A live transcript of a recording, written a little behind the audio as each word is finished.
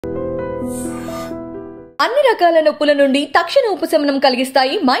అన్ని రకాల నొప్పుల నుండి తక్షణ ఉపశమనం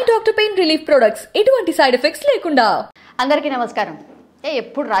కలిగిస్తాయి my doctor pain relief products. ఎటువంటి సైడ్ ఎఫెక్ట్స్ లేకుండా. అందరికీ నమస్కారం.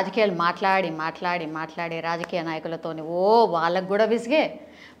 ఎప్పుడు రాజకీయాలు మాట్లాడి రాజకీయ నాయకులతోని వాళ్ళకు కూడా విసిగే,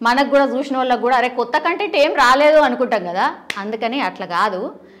 మనకు కూడా చూసిన వాళ్ళకు కూడా అరే కొత్త కంటెంట్ ఏం రాలేదు అనుకుంటాం కదా. అందుకని అట్లా కాదు,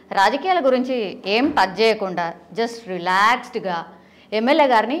 రాజకీయాల గురించి ఏం టచ్ చేయకుండా జస్ట్ రిలాక్స్డ్గా ఎమ్మెల్యే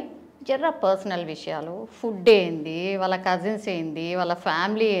గారిని జర్ర పర్సనల్ విషయాలు, ఫుడ్ ఏంది, వాళ్ళ కజిన్స్ ఏంది, వాళ్ళ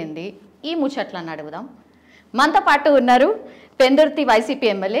ఫ్యామిలీ ఏంది, ఈ ముచ్చట్లను అడుగుదాం. మనతో పాటు ఉన్నారు పెందుర్తి వైసీపీ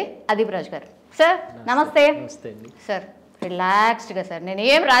ఎమ్మెల్యే అదీప్ రాజ్ గారు. సార్ నమస్తే. సార్ రిలాక్స్డ్గా సార్, నేను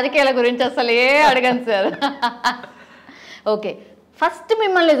ఏం రాజకీయాల గురించి అసలు అడగను సార్. ఓకే, ఫస్ట్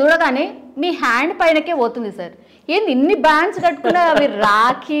మిమ్మల్ని చూడగానే మీ హ్యాండ్ పైనకే పోతుంది సార్. ఏంది ఇన్ని బ్యాండ్స్ కట్టుకున్నా, అవి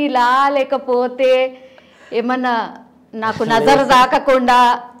రాఖీలా లేకపోతే ఏమన్నా నాకు నజర్ తాకకుండా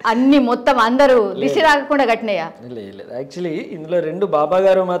అన్ని మొత్తం అందరూ దిశ తాకకుండా కట్టినాయా? లేదు, యాక్చువల్లీ ఇందులో రెండు బాబా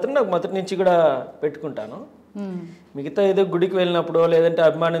గారు మాత్రం నాకు మొదటి నుంచి కూడా పెట్టుకుంటాను. మిగతా ఏదో గుడికి వెళ్ళినప్పుడు లేదంటే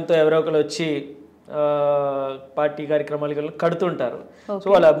అభిమానంతో ఎవరో ఒకరు వచ్చి పార్టీ కార్యక్రమాలకు కడుతుంటారు. సో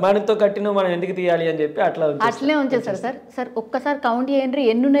వాళ్ళ అభిమానంతో కట్టిన మనం ఎందుకు తీయాలి అని చెప్పి అట్లే ఉంచేస్తారు సార్. సార్ ఒక్కసారి కౌంట్ చేయండి,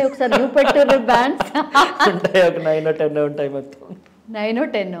 ఎన్ని ఉన్నాయి ఒకసారి చూపెట్టారు బ్యాండ్స్? ఉంటాయి, ఒక 9 or 10 ఉంటాయి, మొత్తం 9 or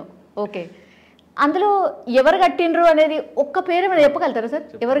 10. ఓకే, అందులో ఎవరు కట్టిండ్రు అనేది ఒక్క పేరు మీద చెప్పగలుగుతారా సార్?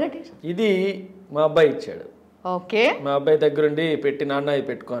 ఎవరు కట్టిండ్రు? ఇది మా అబ్బాయి ఇచ్చాడు. ఓకే, మా అబ్బాయి దగ్గరుండి పెట్టి నాన్న ఇది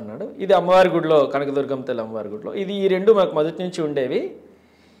పెట్టుకో అన్నాడు. ఇది అమ్మవారి గుడిలో, కనకదుర్గం తల్లి అమ్మవారి గుడిలో. ఇది ఈ రెండు మాకు మొదటి నుంచి ఉండేవి.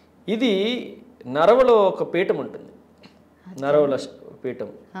 ఇది నరవలో ఒక పీఠం ఉంటుంది, నరవల పీఠం,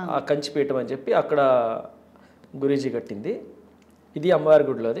 ఆ కంచి పీఠం అని చెప్పి అక్కడ గురూజీ కట్టింది. ఇది అమ్మవారి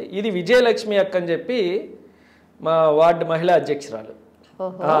గుడిలోది. ఇది విజయలక్ష్మి అక్క అని చెప్పి మా వార్డు మహిళా అధ్యక్షురాలు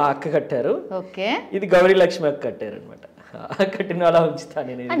ఆ అక్క కట్టారు. ఇది గౌరీ లక్ష్మి అక్క కట్టారు అనమాట. కట్టిన అలా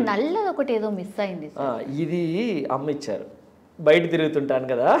ఉంచుతాను. నల్లది ఒకటి ఏదో మిస్ అయింది. ఇది అమ్మ ఇచ్చారు, బయట తిరుగుతుంటాను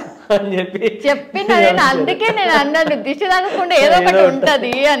కదా అని చెప్పిన, అందుకే నేను అన్నాను దిష్టి తాగకుండా ఏదో ఒకటి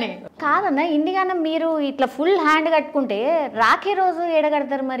ఉంటది అని. కాదన్నా, ఇండిగానే మీరు ఇట్లా ఫుల్ హ్యాండ్ కట్టుకుంటే రాఖీ రోజు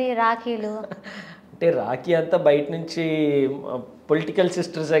ఎడగడతారు మరి రాఖీలు? అంటే రాఖీ అంతా బయట నుంచి పొలిటికల్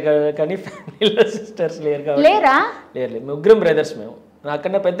సిస్టర్సే కానీ ఫ్యామిలీలో సిస్టర్స్ లేరు. లేరా? లేరు, ముగ్గురం బ్రదర్స్. మేము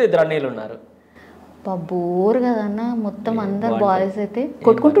నాకన్నా పెద్ద 2 అన్నయ్యలు ఉన్నారు. బోర్ కదన్నా, మొత్తం అందరు బాయ్స్ అయితే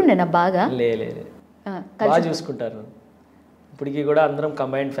కొట్టుకుంటుండేనా బాగా? లేదు, బాగా చూసుకుంటారు. ఇప్పటికి కూడా అందరం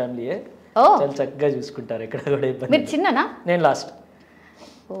కంబైన్డ్ ఫ్యామిలీయే, చాలా చక్కగా చూసుకుంటారు. ఎక్కడ కూడా ఇబ్బంది. మీరు చిన్ననా? నేను లాస్ట్.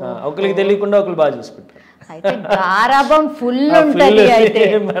 ఒకరికి తెలియకుండా ఒకరు బాగా చూసుకుంటారు. అయితే గారాబం ఫుల్ ఉంటది అయితే.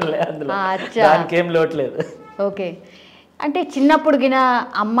 దానికి ఏం లోట్లేదు. ఓకే, అంటే చిన్నప్పుడు గిన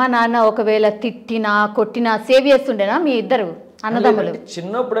అమ్మ నాన్న ఒకవేళ తిట్టినా కొట్టినా సేవ్ చేస్తుండేనా మీ ఇద్దరు అన్నదమ్ములు?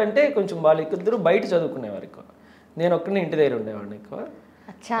 చిన్నప్పుడు అంటే కొంచెం వాళ్ళు ఇద్దరు బయట చదువుకునేవారు ఎక్కువ, నేను ఒక్కనే ఇంటి దగ్గర ఉండేవాడిని ఎక్కువ.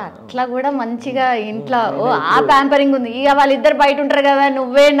 అచ్చా, అట్లా కూడా మంచిగా ఇంట్లో ఆ ప్యాంపరింగ్ ఉంది. ఇక వాళ్ళిద్దరు బయట ఉంటారు కదా,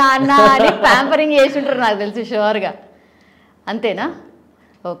 నువ్వే నాన్న అని ప్యాంపరింగ్ చేసి ఉంటారు నాకు తెలిసి షూర్గా. అంతేనా?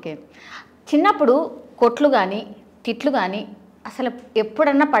 ఓకే, చిన్నప్పుడు కొట్లు కానీ తిట్లు కానీ అసలు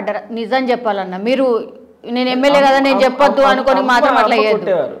ఎప్పుడన్నా పడ్డారా? నిజం చెప్పాలన్నా, మీరు నేను ఎమ్మెల్యే కదా నేను చెప్పొద్దు అనుకొని మాత్రం అట్లా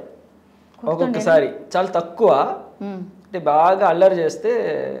కొట్టేవారు. ఒక్కొక్కసారి చాలా తక్కువ, అంటే బాగా అల్లరి చేస్తే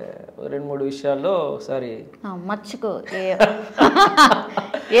 2-3 విషయాల్లో ఒకసారి మర్చిపో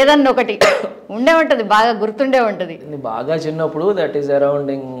ఏదన్నా ఒకటి ఉండే ఉంటుంది, బాగా గుర్తుండే ఉంటుంది. బాగా చిన్నప్పుడు, దట్ ఈస్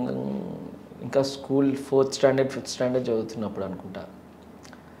అరౌండ్ ఇంకా school 4th standard 5th standard చదువుతున్నప్పుడు అనుకుంటా.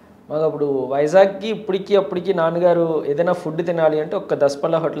 మాకు అప్పుడు వైజాగ్కి అప్పటికి నాన్నగారు ఏదైనా ఫుడ్ తినాలి అంటే ఒక్క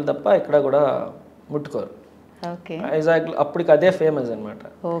దసపల్లా హోటల్ తప్ప ఇక్కడ కూడా ముట్టుకోరు. వైజాగ్ అప్పటికి అదే ఫేమస్ అనమాట.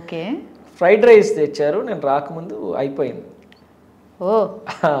 ఓకే, ఫ్రైడ్ రైస్ తెచ్చారు, నేను రాకముందు అయిపోయింది.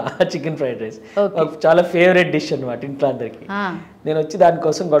 చికెన్ ఫ్రైడ్ రైస్ చాలా ఫేవరెట్ డిష్ అనమాట ఇంట్లో అందరికి. నేను వచ్చి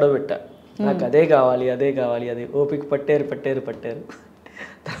దానికోసం గొడవ పెట్టా, నాకు అదే కావాలి అదే ఓపిక పట్టారు.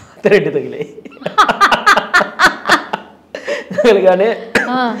 తర్వాత 2 తగిలాయి. తగలగానే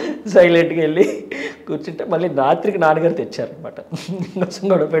సైలెంట్గా వెళ్ళి కూర్చుంటే మళ్ళీ రాత్రికి నాన్నగారు తెచ్చారు అనమాట, కోసం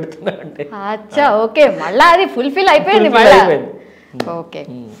గొడవ పెడుతున్నా అంటే. ఓకే, మళ్ళీ అది ఫుల్ఫిల్ అయిపోయింది. ఓకే,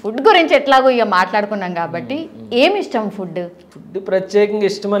 ఫుడ్ గురించి ఎట్లాగో ఇక మాట్లాడుకున్నాం కాబట్టి ఏమి ఇష్టం? ఫుడ్ ప్రత్యేకంగా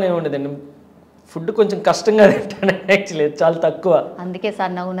ఇష్టం అని ఏముండదండి. ఫుడ్ కొంచెం కష్టంగా తింటాను యాక్చువల్లీ, చాలా తక్కువ. అందుకే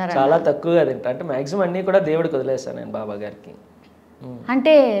సార్ నవ్వున్నారు. చాలా తక్కువగా తింటా, అంటే మాక్సిమం అన్నీ కూడా దేవుడికి వదిలేస్తాను నేను, బాబా గారికి.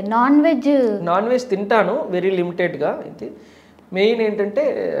 అంటే నాన్ వెజ్ తింటాను, వెరీ లిమిటెడ్గా. అయితే మెయిన్ ఏంటంటే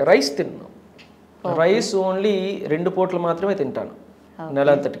రైస్ తిన్నాను. రైస్ ఓన్లీ 2 పూటలు మాత్రమే తింటాను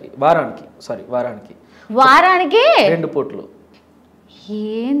నెలంతటికి, వారానికి 2 పూటలు.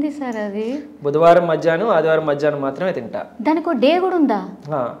 ఏంది సార్ అది? బుధవారం మధ్యాహ్నం, ఆదివారం మధ్యాహ్నం మాత్రమే తింటా. దానికి డే కూడా ఉందా?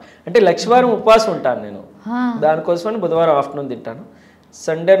 అంటే లక్షవారం ఉపవాసం ఉంటాను నేను, దానికోసమని బుధవారం ఆఫ్టర్నూన్ తింటాను.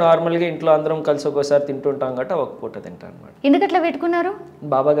 సండే నార్మల్గా ఇంట్లో అందరం కలిసి ఒక్కోసారి తింటుంటాం కాబట్టి ఒక పూట తింటాను అనమాట. ఎందుకు అట్లా పెట్టుకున్నారు?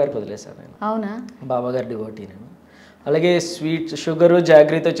 బాబా గారికి వదిలేశాను నేను. అవునా? బాబా గారి డివోటీ నేను. అలాగే స్వీట్స్ షుగరు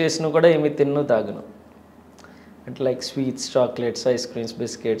జాగ్రత్తతో చేసిన కూడా ఏమి తిన్ను తాగను. అంటే like sweets, chocolates, ice creams,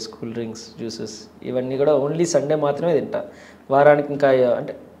 biscuits, cool drinks, juices ఇవన్నీ కూడా ఓన్లీ సండే మాత్రమే తింటా. వారానికి ఇంకా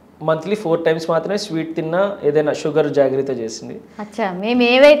అంటే మంత్లీ 4 times మాత్రమే స్వీట్ తిన్నా, ఏదైనా షుగర్ జాగ్రత్త చేసింది. అచ్చా, మేము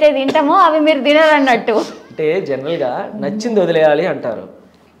ఏవైతే తింటామో అవి మీరు తినరు అన్నట్టు. అంటే జనరల్గా నచ్చింది వదిలేయాలి అంటారు.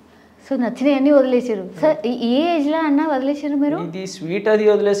 సో నచ్చినవన్నీ వదిలేసారు సార్. ఏ ఏజ్లో అన్నా వదిలేసారు మీరు? ఇది స్వీట్ అది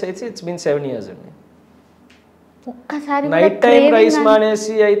వదిలేసి అయితే ఇట్స్ బీన్ 7 years అండి. ఒక్కసారి నైట్ టైం రైస్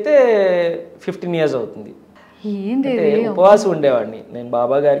మానేసి అయితే 15 years అవుతుంది. ఏంది ఉపవాసం ఉండేవాడిని నేను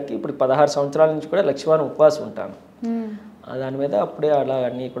బాబా గారికి. ఇప్పుడు 16 సంవత్సరాల నుంచి కూడా లక్షవారం ఉపవాసం ఉంటాను. దాని మీద అప్పుడే అలా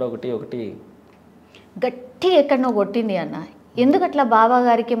అన్నీ కూడా ఒకటి గట్టి ఎక్కడనో కొట్టింది అన్న. ఎందుకు అట్లా బాబా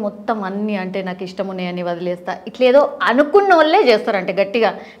గారికి మొత్తం అన్ని అంటే నాకు ఇష్టం ఉన్నాయని వదిలేస్తా ఇట్లా ఏదో అనుకున్న వాళ్ళే చేస్తారు. అంటే గట్టిగా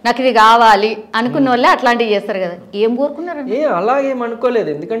నాకు ఇది కావాలి అనుకున్న వాళ్ళే అట్లాంటివి చేస్తారు కదా. ఏం కోరుకున్నారు? అలా ఏం అనుకోలేదు.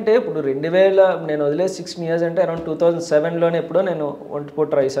 ఎందుకంటే ఇప్పుడు 2000 నేను వదిలేసి 16 years అంటే అరౌండ్ 2007లోనే ఎప్పుడో నేను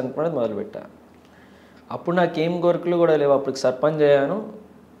ఒంటిపూట రైస్ అనుకున్నది మొదలుపెట్టా. అప్పుడు నాకేం కోరికలు కూడా లేవు. అప్పుడు సర్పంచ్ అయ్యాను,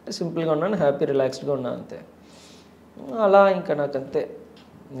 సింపుల్గా ఉన్నాను, హ్యాపీ రిలాక్స్డ్గా ఉన్నాను అంతే. అలా ఇంకా నాకు అంతే,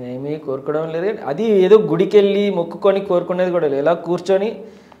 ఏమీ కోరుకోవడం లేదు. అది ఏదో గుడికి వెళ్ళి మొక్కుకొని కోరుకునేది కూడా లేదు. ఇలా కూర్చొని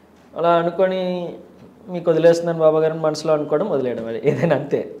అలా అనుకొని మీకు వదిలేస్తున్నాను బాబా గారిని మనసులో అనుకోవడం, వదిలేయడం, అది ఏదైనా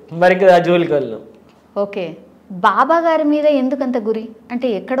అంతే. మరి ఇంకా ఆ జోలికి వెళ్ళను. ఓకే, బాబా గారి మీద ఎందుకంత గురి? అంటే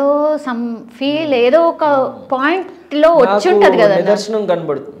ఎక్కడో సమ్ ఫీల్ ఏదో ఒక పాయింట్లో వచ్చి ఉంటుంది కదా, నిదర్శనం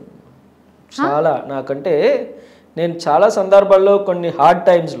కనబడుతుంది చాలా నాకంటే. నేను చాలా సందర్భాల్లో కొన్ని హార్డ్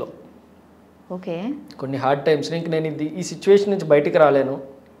టైమ్స్లో ఇంక నేను ఈ సిచ్యువేషన్ నుంచి బయటికి రాలేను,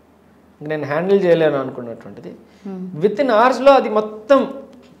 ఇంక నేను హ్యాండిల్ చేయలేను అనుకున్నటువంటిది విత్ ఇన్ అవర్స్లో అది మొత్తం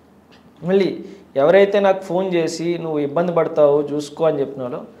మళ్ళీ ఎవరైతే నాకు ఫోన్ చేసి నువ్వు ఇబ్బంది పడతావు చూసుకో అని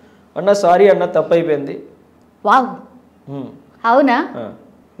చెప్పినాలో, అన్న సారీ అన్న తప్పు అయిపోయింది. అవునా?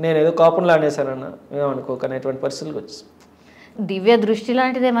 నేను ఏదో కోపంలో అనేసానన్న, ఏమనుకోక అనేటువంటి పరిస్థితులకు వచ్చి. దివ్య దృష్టి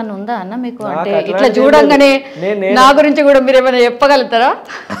లాంటిది ఏమన్నా ఉందా అన్న మీకు? అంటే ఇట్లా చూడంగానే నా గురించి కూడా మీరు ఏమైనా చెప్పగలుగుతారా?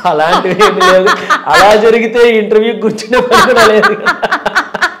 అలాంటివి ఏమి లేదు. అలా జరిగితే ఇంటర్వ్యూ కూర్చునే పని కూడా లేదు.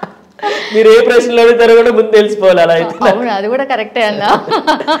 మీరు ఏ ప్రశ్నలు అడుగుతారో కూడా ముందు తెలిసిపోవాలి. అలా అయితే అది కూడా కరెక్టే అన్న.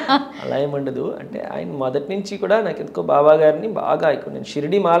 అలా ఏముండదు. అంటే ఆయన మొదటి నుంచి కూడా నాకు ఎందుకో బాబా గారిని బాగా ఎక్కువ. నేను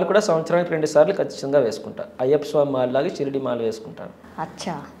షిరిడి మాల కూడా సంవత్సరానికి 2 సార్లు ఖచ్చితంగా వేసుకుంటాను. అయ్యప్ప స్వామి మాల లాగా షిరిడి మాల వేసుకుంటాను.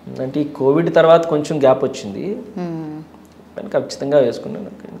 అచ్చా. అంటే ఈ కోవిడ్ తర్వాత కొంచెం గ్యాప్ వచ్చింది, ఖచ్చితంగా వేసుకున్నాను.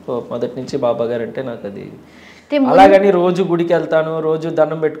 మొదటి నుంచి బాబా గారు అంటే నాకు అది అలాగని రోజు గుడికి వెళ్తాను, రోజు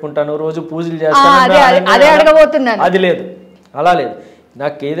దండం పెట్టుకుంటాను, రోజు పూజలు చేస్తాను, అది లేదు. అలా లేదు.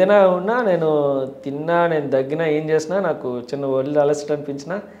 నాకు ఏదైనా ఉన్నా, నేను తిన్నా, నేను దగ్గినా, ఏం చేసినా, నాకు చిన్న ఒళ్ళు అలసట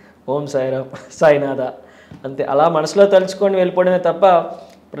అనిపించినా ఓం సాయిరామ్, సాయినాథ అంతే. అలా మనసులో తలుచుకొని వెళ్ళిపోవడమే తప్ప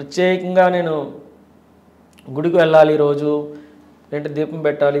ప్రత్యేకంగా నేను గుడికి వెళ్ళాలి రోజు, లేదంటే దీపం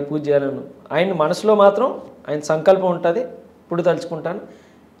పెట్టాలి, పూజ చేయాలను ఆయన మనసులో మాత్రం ఆయన సంకల్పం ఉంటుంది. ఇప్పుడు తలుచుకుంటాను.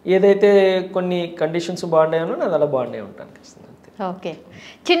 ఏదైతే కొన్ని కండిషన్స్ బాగున్నాయో నేను అలా బాగుండే ఉంటాను ఖచ్చితంగా అంతే. ఓకే,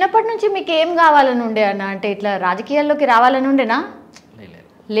 చిన్నప్పటి నుంచి మీకు ఏం కావాలని ఉండే అన్న? అంటే ఇట్లా రాజకీయాల్లోకి రావాలని ఉండేనా?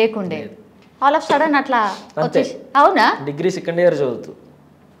 లేకుండే, ఆల్ ఆఫ్ సడన్ అట్లా వచ్చేసి. అవునా? డిగ్రీ 2nd year చదువుతూ.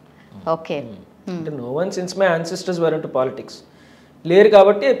 ఓకే. అంటే no one since my ancestors were into politics లేరు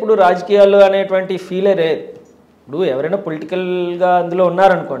కాబట్టి ఇప్పుడు రాజకీయాలు అనేటువంటి ఫీలే లేదు. ఇప్పుడు ఎవరైనా పొలిటికల్గా అందులో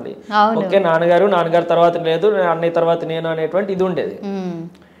ఉన్నారనుకోండి, ఓకే నాన్నగారు తర్వాత లేదు, అన్నయ్య తర్వాత నేను అనేటువంటి ఇది ఉండేది.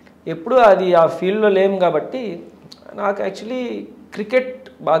 ఎప్పుడు అది ఆ ఫీల్డ్లో లేము కాబట్టి నాకు యాక్చువల్లీ క్రికెట్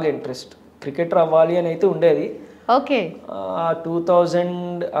బాగా ఇంట్రెస్ట్, క్రికెటర్ అవ్వాలి అని అయితే ఉండేది. ఓకే.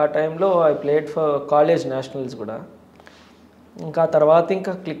 2000 ఆ టైంలో I played for college nationals కూడా. ఇంకా తర్వాత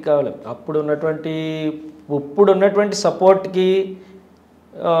ఇంకా క్లిక్ అవ్వలేం. అప్పుడు ఉన్నటువంటి సపోర్ట్కి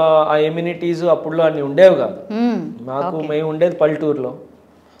ఆ ఎమ్యూనిటీస్ అప్పుడులో అన్నీ ఉండేవి కాదు. మేము ఉండేది పల్లెటూరులో,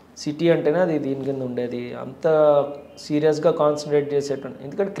 సిటీ అంటేనే అది దీని కింద ఉండేది. అంత సీరియస్గా కాన్సన్ట్రేట్ చేసేటువంటి,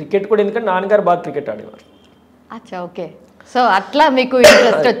 ఎందుకంటే క్రికెట్ కూడా, ఎందుకంటే నాన్నగారు బాగా క్రికెట్ ఆడేవారు. అచ్చా, ఓకే. సో అట్లా మీకు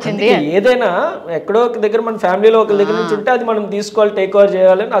ఇంట్రెస్ట్ వచ్చింది. ఏదైనా ఎక్కడో ఒక దగ్గర మన ఫ్యామిలీలో ఒక దగ్గర నుంచి ఉంటే అది మనం తీసుకోవాలి, టేక్ ఓవర్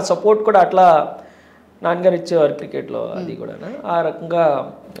చేయాలని ఆ సపోర్ట్ కూడా అట్లా నాన్నగారు ఇచ్చేవారు క్రికెట్లో. అది కూడా ఆ రకంగా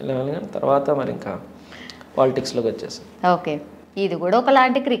తర్వాత మరి ఇంకా పాలిటిక్స్లోకి వచ్చేసాం. ఓకే, ఇది కూడా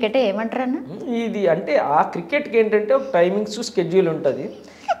ఒకలాంటి క్రికెటే ఏమంటారు అన్న? ఇది అంటే ఆ క్రికెట్కి ఏంటంటే ఒక టైమింగ్స్ స్కెడ్యూల్ ఉంటుంది.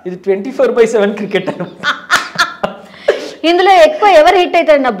 ఇది 24/7 క్రికెట్. ఇందులో ఎక్కువ ఎవరు హిట్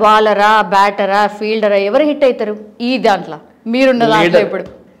అవుతారు? నా బౌలరా, బ్యాటరా, ఫీల్డరా, ఎవరు హిట్ అవుతారు ఈ దాంట్లో? మీరున్న దాంట్లో ఇప్పుడు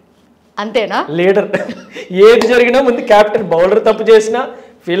అంతేనా? లీడర్. ఏది జరిగినా ముందు క్యాప్టెన్. బౌలర్ తప్పు చేసినా,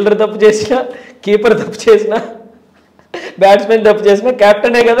 ఫీల్డర్ తప్పు చేసినా, కీపర్ తప్పు చేసినా బ్యాట్స్మెన్ తప్పు చేసినా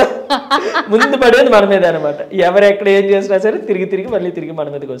కెప్టెనే కదా ముందు పడేది మన మీద అనమాట. ఎవరు ఎక్కడ ఏం చేసినా సరే తిరిగి మళ్ళీ తిరిగి మన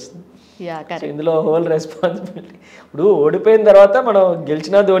మీదకి వస్తుంది. ఇందులో హోల్ రెస్పాన్సిబిలిటీ. ఇప్పుడు ఓడిపోయిన తర్వాత మనం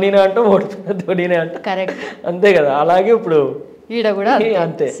గెలిచినా ధోనినే అంటాం, ఓడిపోయినా ధోనినే అంటాం. కరెక్ట్, అంతే కదా. అలాగే ఇప్పుడు ఈడ కూడా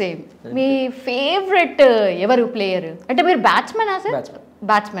అంతే. సేమ్. మీ ఫేవరెట్ ఎవరు ప్లేయర్ అంటే మీరు బ్యాట్స్మెన్?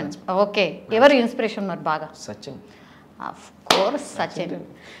 బ్యాట్స్మెన్. ఓకే, ఎవరు ఇన్స్పిరేషన్ మరి బాగా? సచిన్. Of course Sachin.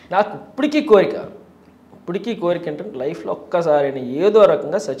 నాకు ఇప్పటికీ కోరిక ఏంటంటే లైఫ్లో ఒక్కసారి ఏదో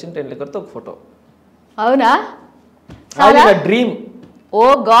రకంగా సచిన్ టెండూల్కర్తో ఒక ఫోటో. అవునా? అది నా డ్రీమ్. ఓ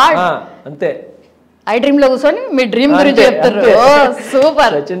గాడ్. అంతే. iDream లో కూర్చొని మీ డ్రీమ్ గురించి చెప్తారు.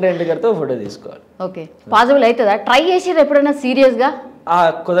 సూపర్. సచిన్ టెండూల్కర్తో ఫోటో తీసుకోవాలి. ఓకే, పాసిబుల్ అవుతుందా? ట్రై చేసిర్రు ఎప్పుడైనా సీరియస్గా?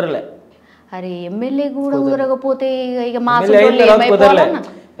 కుదరలే. అరే ఎమ్మెల్యే కూడా కుదరకపోతే ఇక మా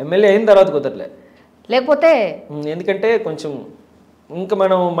ఎమ్మెల్యే అయిన తర్వాత కుదరలే. లేకపోతే ఎందుకంటే కొంచెం ఇంకా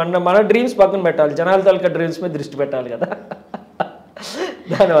మనం మన డ్రీమ్స్ పక్కన పెట్టాలి, జనాల తాలూకా డ్రీమ్స్ మీద దృష్టి పెట్టాలి కదా.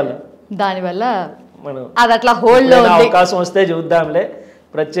 దానివల్ల మనం అది అట్లా హోల్డ్ అవకాశం వస్తే చూద్దాంలే,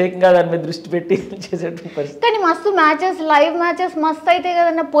 ప్రత్యేకంగా దాని మీద దృష్టి పెట్టి చేసేటువంటి పరిస్థితి. కానీ మస్తు మ్యాచెస్, లైవ్ మ్యాచెస్ మస్తు అయితే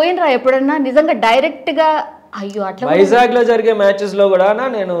కదన్నా. పోయినరా ఎప్పుడన్నా నిజంగా డైరెక్ట్ గా? అయ్యో అట్లా వైజాగ్ లో జరిగే మ్యాచెస్ లో కూడా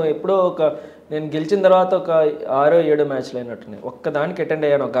నేను ఎప్పుడో నేను గెలిచిన తర్వాత ఒక 6-7 మ్యాచ్లు అయినట్టున్నాయి. ఒక్కదానికి అటెండ్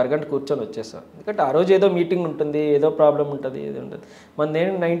అయ్యాను, ఒక అరగంట కూర్చొని వచ్చేసాను. ఎందుకంటే ఆ రోజు ఏదో మీటింగ్ ఉంటుంది, ఏదో ప్రాబ్లం ఉంటుంది, ఏదో ఉంటుంది.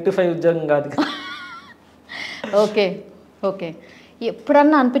 నేను 9 to 5 ఉద్యోగం కాదు కదా. Okay okay.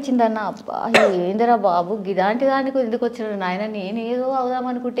 ఎప్పుడన్నా అనిపించింది అన్న, అబ్బా ఏందిరా బాబు ఇలాంటి దానికి ఎందుకు వచ్చినాడు నాయన, నేను ఏదో అవుదాం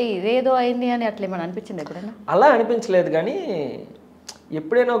అనుకుంటే ఇదేదో అయింది అని అట్లా ఏమైనా అనిపించింది ఎప్పుడన్నా? అలా అనిపించలేదు, కానీ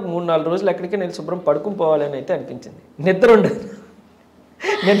ఎప్పుడైనా ఒక 3-4 రోజులు ఎక్కడికి నేను శుభ్రం పడుకుని పోవాలని అయితే అనిపించింది. నిద్ర ఉండదు.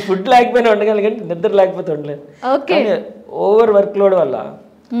 నేను ఫుడ్ లేకపోయినా ఉండగలను, కానీ నిద్ర లేకపోతే ఉండలేదు. ఓవర్ వర్క్ లోడ్ వల్ల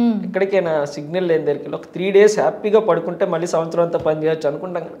ఎక్కడికైనా సిగ్నల్ లేని దగ్గరికి ఒక 3 days హ్యాపీగా పడుకుంటే మళ్ళీ సంవత్సరం అంతా పని చేయొచ్చు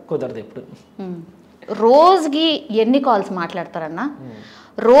అనుకుంటాం, కానీ కుదరదు ఎప్పుడు. రోజుకి ఎన్ని కాల్స్ మాట్లాడతారన్నా?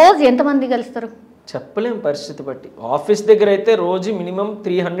 రోజు ఎంతమంది కలుస్తారు? చెప్పలేం పరిస్థితి బట్టి. ఆఫీస్ దగ్గర అయితే రోజు మినిమం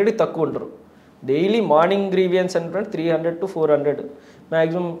 300 తక్కువ ఉంటారు. డైలీ మార్నింగ్ గ్రీవియన్స్ అంటే 300 to 400,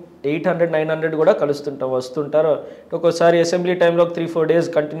 మ్యాక్సిమం 800-900 కూడా కలుస్తుంటాం, వస్తుంటారు. ఒక్కోసారి అసెంబ్లీ టైంలో 3-4 days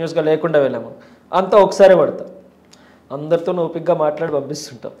కంటిన్యూస్గా లేకుండా వెళ్ళాము, అంతా ఒకసారి పడతాం. అందరితో ఓపికగా మాట్లాడి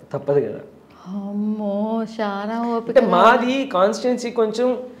పంపిస్తుంటాం, తప్పదు కదా. అమ్మో చాలా ఓపిక. అంటే మాది కాన్స్టిట్యున్సీ కొంచెం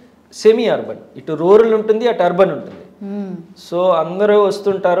సెమీ అర్బన్, ఇటు రూరల్ ఉంటుంది, అటు అర్బన్ ఉంటుంది. సో అందరూ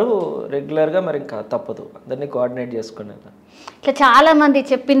వస్తుంటారు రెగ్యులర్గా, మరి ఇంకా తప్పదు, అందరినీ కోఆర్డినేట్ చేసుకుని. ఇట్లా చాలా మంది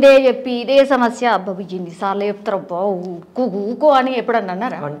చెప్పిందే చెప్పి ఇదే సమస్య, అబ్బా ఎన్నిసార్లు చెప్తారు అబ్బా ఊకో అని ఎప్పుడన్నా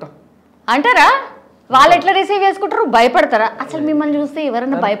అన్నారా? అంటారా? వాళ్ళు ఎట్లా రిసీవ్ చేసుకుంటారు? భయపడతారా? అసలు మిమ్మల్ని చూస్తే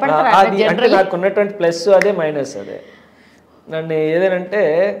ఎవరన్నా భయపడతారా? నాకు ఉన్నటువంటి ప్లస్ అదే, మైనస్ అదే. నన్ను ఏదేనంటే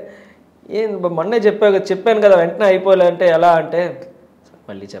మొన్నే చెప్పాను కదా వెంటనే అయిపోవాలంటే ఎలా అంటే,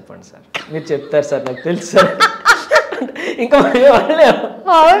 మళ్ళీ చెప్పండి సార్, మీరు చెప్తారు సార్, నాకు తెలుసు సార్. ఇంకా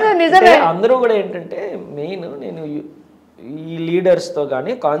అందరూ కూడా ఏంటంటే మెయిన్, నేను ఈ లీడర్స్తో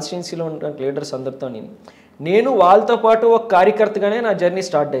కానీ కాన్స్టిట్యున్సీలో ఉన్న లీడర్స్ అందరితో నేను వాళ్ళతో పాటు ఒక కార్యకర్తగానే నా జర్నీ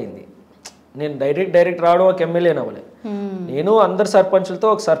స్టార్ట్ అయింది. నేను డైరెక్ట్ రావడం ఒక ఎమ్మెల్యేని అవ్వలేదు. నేను అందరు సర్పంచులతో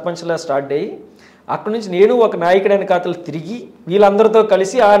ఒక సర్పంచ్లా స్టార్ట్ అయ్యి అక్కడి నుంచి నేను ఒక నాయకుడైన ఖాతాలు తిరిగి వీళ్ళందరితో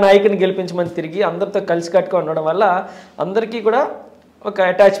కలిసి ఆ నాయకుని గెలిపించమని తిరిగి అందరితో కలిసి కట్టుగా ఉండడం వల్ల అందరికీ కూడా ఒక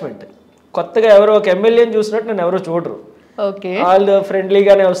అటాచ్మెంట్. కొత్తగా ఎవరో ఒక ఎమ్మెల్యేని చూసినట్టు నన్ను ఎవరో చూడరు. వాళ్ళు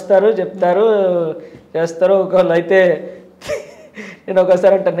ఫ్రెండ్లీగానే వస్తారు, చెప్తారు, చేస్తారు. ఒకళ్ళు అయితే నేను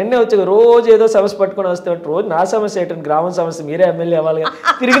ఒకసారి అంటే నిన్నే వచ్చి రోజు ఏదో సమస్య పట్టుకొని వస్తే, రోజు నా సమస్య ఏంటంటే గ్రామం సమస్య, మీరే ఎమ్మెల్యే అవ్వాలి,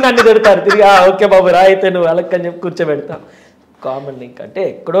 తిరిగి నన్ను తిడతారు. తిరిగి ఓకే బాబు రా అయితే నువ్వు అలక్కని చెప్పి కూర్చోబెడతాం. కామన్ ఇంకా అంటే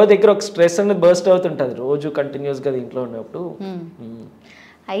ఎక్కడో దగ్గర ఒక స్ట్రెస్ అనేది బర్స్ట్ అవుతుంటుంది రోజు కంటిన్యూస్గా ఇంట్లో ఉన్నప్పుడు.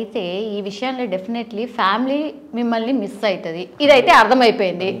 అయితే ఈ విషయంలో డెఫినెట్లీ ఫ్యామిలీ మిమ్మల్ని మిస్ అవుతుంది, ఇదైతే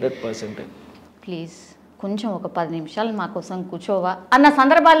అర్థమైపోయింది. 100%. ప్లీజ్ కొంచెం ఒక 10 నిమిషాలు మా కోసం కూర్చోవా అన్న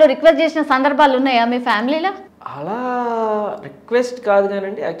సందర్భాల్లో రిక్వెస్ట్ చేసిన సందర్భాలు ఉన్నాయా మీ ఫ్యామిలీలో? అలా రిక్వెస్ట్ కాదు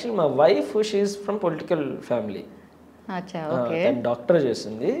కానండి, యాక్చువల్లీ మా wife she's from political family. Doctor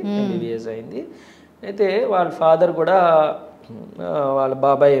చేసింది, MBBS అయింది. అయితే వాళ్ళ ఫాదర్ కూడా వాళ్ళ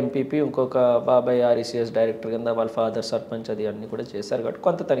బాబాయ్ ఎంపీపీ, ఇంకొక బాబాయ్ RECS డైరెక్టర్ కింద, వాళ్ళ ఫాదర్ సర్పంచ్, అది అన్నీ కూడా చేశారు కాబట్టి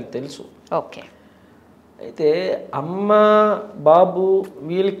కొంత తనకి తెలుసు. ఓకే. అయితే అమ్మ బాబు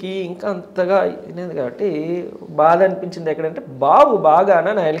వీళ్ళకి ఇంకా అంతగా వినేది కాబట్టి బాధ అనిపించింది. ఎక్కడంటే బాబు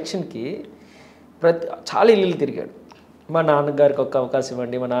బాగానా నా ఎలక్షన్కి చాలా ఇల్లు తిరిగాడు. మా నాన్నగారికి ఒక అవకాశం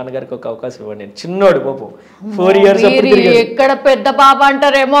ఇవ్వండి, మా నాన్నగారికి ఒక అవకాశం ఇవ్వండి. చిన్నోడు పాపం 4 years ఎక్కడ పెద్ద బాబా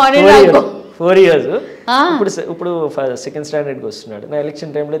అంటారేమో అని 4 years. ఇప్పుడు 2nd standardకి వస్తున్నాడు. నా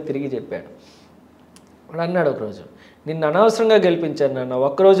ఎలక్షన్ టైంలో తిరిగి చెప్పాడు. వాడు అన్నాడు ఒకరోజు, నిన్ను అనవసరంగా గెలిపించాను నాన్న,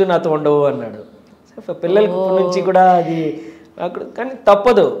 ఒక్కరోజు నాతో ఉండవు అన్నాడు. పిల్లలకి ఇప్పటి నుంచి కూడా అది అక్కడ, కానీ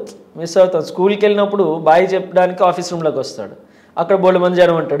తప్పదు. మిస్ అవుతాం. స్కూల్కి వెళ్ళినప్పుడు బాయ్ చెప్పడానికి ఆఫీస్ రూమ్లోకి వస్తాడు, అక్కడ బోల్డ్ మంది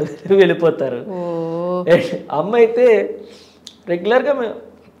జనం ఉంటాడు, వెళ్ళిపోతారు. అమ్మ అయితే రెగ్యులర్గా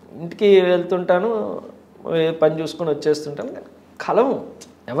ఇంటికి వెళ్తుంటాను, పని చూసుకొని వచ్చేస్తుంటాను, కలము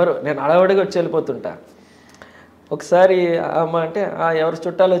ఎవరు, నేను అడవడిగా వచ్చి వెళ్ళిపోతుంటా. ఒకసారి అమ్మ అంటే ఎవరు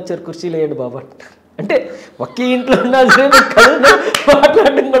చుట్టాలు వచ్చారు కుర్చీలు వేయండి బాబా అంటే ఒకే ఇంట్లో ఉండాల్సిన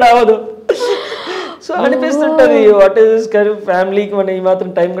మాట్లాడడం కూడా అవ్వదు. సో అనిపిస్తుంటుంది వాట్ ఈస్ ఫ్యామిలీకి మన ఈ మాత్రం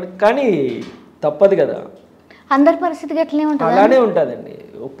టైం కూడా, కానీ తప్పదు కదా, అందరి పరిస్థితి అట్లనే ఉంటుంది. అలానే ఉంటుందండి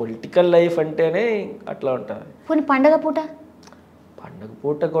పొలిటికల్ లైఫ్ అంటేనే అట్లా ఉంటుంది. పోనీ పండగ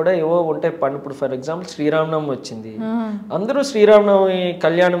పూట కూడా ఏవో ఉంటాయి. ఇప్పుడు ఫర్ ఎగ్జాంపుల్ శ్రీరామనవమి వచ్చింది, అందరూ శ్రీరామనవమి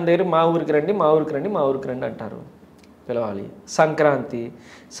కళ్యాణం దగ్గర మా ఊరికి రండి మా ఊరికి రండి మా ఊరికి రండి అంటారు, పిలవాలి. సంక్రాంతి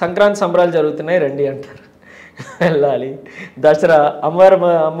సంబరాలు జరుగుతున్నాయి రండి అంటారు, వెళ్ళాలి. దసరా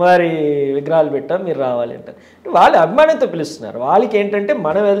అమ్మవారి విగ్రహాలు పెట్టాం మీరు రావాలి అంటారు. వాళ్ళు అభిమానంతో పిలుస్తున్నారు. వాళ్ళకి ఏంటంటే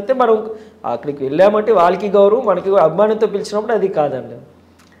మనం వెళ్తే మనం అక్కడికి వెళ్ళామంటే వాళ్ళకి గౌరవం, మనకి అభిమానంతో పిలిచినప్పుడు అది కాదండి.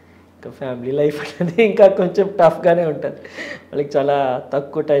 ఇంకా ఫ్యామిలీ లైఫ్ అనేది ఇంకా కొంచెం టఫ్గానే ఉంటుంది, వాళ్ళకి చాలా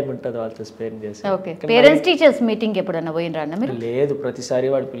తక్కువ టైం ఉంటుంది వాళ్ళతో స్పెండ్ చేసి. ఓకే, పేరెంట్స్ టీచర్స్ మీటింగ్ ఎప్పుడన్నా పోయినరా అన్న మీరు? లేదు, ప్రతిసారి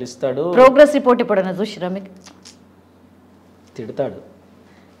వాడు పిలుస్తాడు. ప్రోగ్రెస్ రిపోర్ట్ ఎప్పుడన్నా చూసిరా మీకు? తిడతాడు,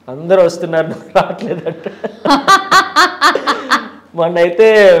 అందరూ వస్తున్నారు రావట్లేదంట. మొన్న అయితే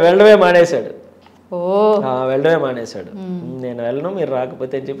వెళ్ళడమే మానేశాడు. నేను వెళ్ళను మీరు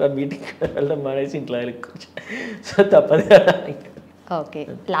రాకపోతే అని చెప్పి ఆ మీటింగ్ వెళ్ళడం మానేసి ఇంట్లో వెళ్ళి సో తప్పదు కదా. ఓకే,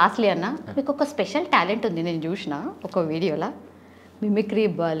 లాస్ట్లీ అన్న మీకు ఒక స్పెషల్ టాలెంట్ ఉంది, నేను చూసిన ఒక వీడియోలో మిమిక్రీ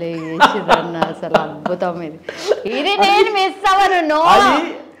బాలే చేసిరన్న, అసలు అద్భుతం ఇది. ఇది నేను మిస్ అవ్వను.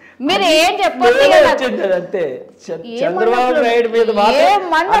 మీరు ఏం చెప్పండి అంతే, చంద్రబాబు నాయుడు మీద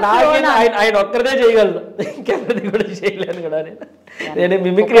ఆయన ఒక్కరిదే చేయగలను, ఇంకెవరిది కూడా చేయలేను కూడా. నేను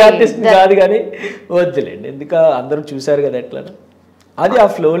మిమిక్రీ ఆర్టిస్ట్ కాదు కానీ వద్దులేండి, ఎందుకు అందరూ చూసారు కదా ఎట్లా, అది ఆ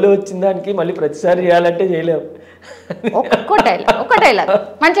ఫ్లోలో వచ్చిన దానికి మళ్ళీ ప్రతిసారి చేయాలంటే చేయలేము.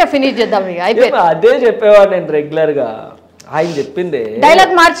 మంచిగా ఫినిష్ చేద్దాం అదే చెప్పేవాడు నేను రెగ్యులర్ గా, ఆయన చెప్పిందే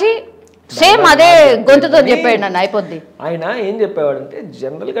డైలాగ్ మార్చి సేమ్ అదే గొంతుతో చెప్పాడు నన్ను, అయిపోద్ది. ఆయన ఏం చెప్పేవాడు అంటే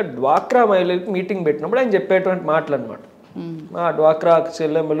జనరల్ గా డ్వాక్రా మహిళలకి మీటింగ్ పెట్టినప్పుడు ఆయన చెప్పేటువంటి మాటలు అనమాట. మా డ్వాక్రా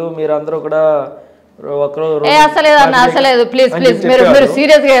చెల్లెమ్మలు మీరు అందరూ కూడా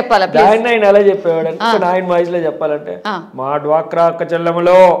ఆయన ఎలా చెప్పేవాడు అంటే ఆయన వాయిస్ లో చెప్పాలంటే, మా డ్వాక్రా అక్క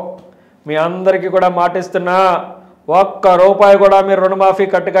చెల్లెమ్మలో మీ అందరికి కూడా మాటిస్తున్నా, ఒక్క రూపాయి కూడా మీరు రుణమాఫీ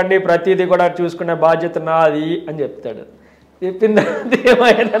కట్టకండి, ప్రతిదీ కూడా చూసుకునే బాధ్యత నాది అని చెప్తాడు. చెప్పింది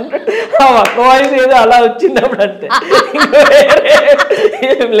ఏమైనా ఒక్క వాయిస్ ఏదో అలా వచ్చినప్పుడు అంటే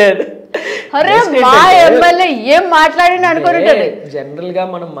ఏం లేదు. జనరల్ గా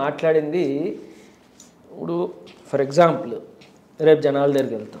మనం మాట్లాడింది ఇప్పుడు ఫర్ ఎగ్జాంపుల్ రేపు జనాల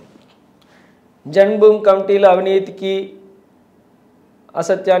దగ్గరికి వెళ్తాం, జన్మభూమి కమిటీలో అవినీతికి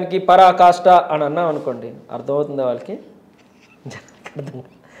అసత్యానికి పరాకాష్ట అని అన్నాం అనుకోండి, అర్థమవుతుంది వాళ్ళకి,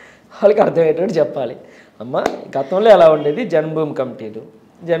 అర్థమయ్యేటట్టు చెప్పాలి. అమ్మ గతంలో ఎలా ఉండేది, జన్మభూమి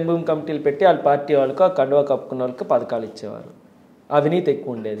కమిటీలు పెట్టి వాళ్ళ పార్టీ వాళ్ళకు ఆ కండువా కప్పుకున్న వాళ్ళకి పథకాలు ఇచ్చేవారు, అవినీతి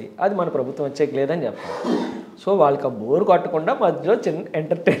ఎక్కువ ఉండేది, అది మన ప్రభుత్వం వచ్చేకి లేదని చెప్పాలి. సో వాళ్ళకి ఆ బోర్ కొట్టకుండా మధ్యలో చిన్న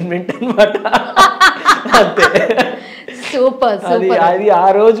ఎంటర్టైన్మెంట్ అనమాట, అంతే. అది ఆ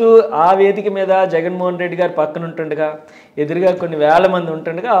రోజు ఆ వేదిక మీద జగన్మోహన్ రెడ్డి గారు పక్కన ఉంటుండగా ఎదురుగా కొన్ని వేల మంది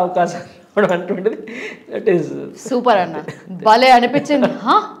ఉంటుండగా అవకాశం అంటుండేది. దట్ ఈస్ సూపర్ అన్న, భలే అనిపించింది.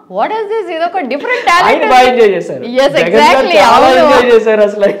 వాట్ ఇస్ దిస్, ఇది ఒక డిఫరెంట్ టాలెంట్. బాగా ఎంజాయ్ చేశారు. yes exactly, ఎంజాయ్ చేశారు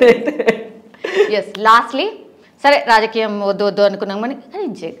అసలు అయితే. yes, లాస్ట్లీ సరే రాజకీయం వద్దు అనుకున్నాం కానీ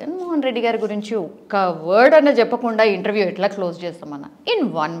జగన్మోహన్ రెడ్డి గారి గురించి ఒక్క వర్డ్ అన్న చెప్పకుండా ఇంటర్వ్యూ ఎట్లా క్లోజ్ చేస్తామన్న? In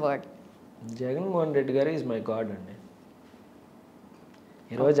one word, Jaganmohan Reddy గారు ఈజ్ మై గాడ్ అండి.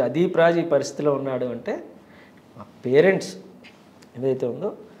 ఈరోజు అదీప్ రాజ్ ఈ పరిస్థితిలో ఉన్నాడు అంటే మా పేరెంట్స్ ఏదైతే ఉందో,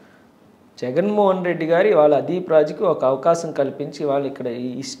 జగన్మోహన్ రెడ్డి గారి వాళ్ళ అదీప్ రాజ్కి ఒక అవకాశం కల్పించి వాళ్ళు ఇక్కడ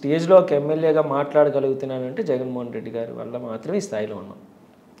ఈ స్టేజ్లో ఒక ఎమ్మెల్యేగా మాట్లాడగలుగుతున్నానంటే జగన్మోహన్ రెడ్డి గారి వల్ల మాత్రమే ఈ స్థాయిలో ఉన్నాం.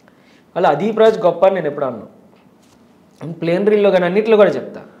 వాళ్ళ అదీప్ రాజ్ గొప్ప అని నేను ఎప్పుడు అన్నాను, ప్లేనరీలో కానీ అన్నింటిలో కూడా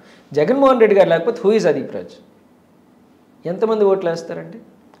చెప్తా. జగన్మోహన్ రెడ్డి గారు లేకపోతే హూ ఈజ్ అదీప్ రాజ్? ఎంతమంది ఓట్లు వేస్తారండి?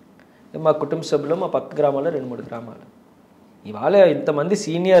 మా కుటుంబ సభ్యులు మా పక్క గ్రామాల్లో 2-3 గ్రామాలు, ఇవాళ ఇంతమంది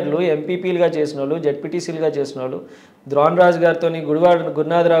సీనియర్లు ఎంపీపీలుగా చేసిన వాళ్ళు, జెడ్పీటీసీలుగా చేసిన వాళ్ళు, ద్రోణ్ రాజు గారితో,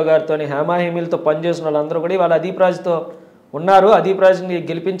 గురునాథరావు గారితో, హేమాహేమిలతో పనిచేసిన వాళ్ళందరూ కూడా ఇవాళ అదీప్ రాజ్తో ఉన్నారు, అదీప్ రాజ్ని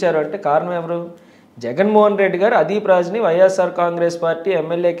గెలిపించారు అంటే కారణం ఎవరు? జగన్మోహన్ రెడ్డి గారు అదీప్ రాజ్ని వైఎస్ఆర్ కాంగ్రెస్ పార్టీ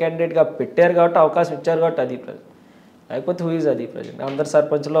ఎమ్మెల్యే క్యాండిడేట్గా పెట్టారు కాబట్టి, అవకాశం ఇచ్చారు కాబట్టి అదీప్ రాజ్. లేకపోతే హూ ఈజ్ అదీప్ రాజ్? అందరు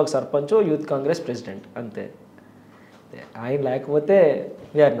సర్పంచ్లో ఒక సర్పంచ్, యూత్ కాంగ్రెస్ ప్రెసిడెంట్, అంతే. ఆయన లేకపోతే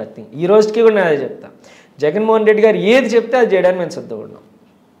వీఆర్ నథింగ్. ఈ రోజుకి కూడా నేను అదే చెప్తా, జగన్మోహన్ రెడ్డి గారు ఏది చెప్తే అది చేయడానికి మేము సిద్ధంగా ఉన్నాం.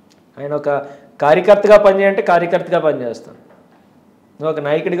 ఆయన ఒక కార్యకర్తగా పనిచేయంటే కార్యకర్తగా పనిచేస్తాం. నువ్వు ఒక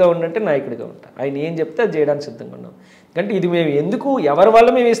నాయకుడిగా ఉండంటే నాయకుడిగా ఉంటా, ఆయన ఏం చెప్తే అది చేయడానికి సిద్ధంగా ఉన్నాం. అంటే ఇది మేము ఎందుకు ఎవరి వల్ల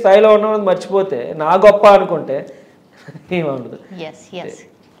మేము ఈ స్థాయిలో ఉన్నామని మర్చిపోతే నా గొప్ప అనుకుంటే ఏమవుతుంది. Yes yes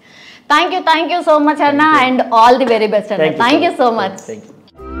thank you so much అన్న, and all the very best అన్న. Thank you so much. Thank you.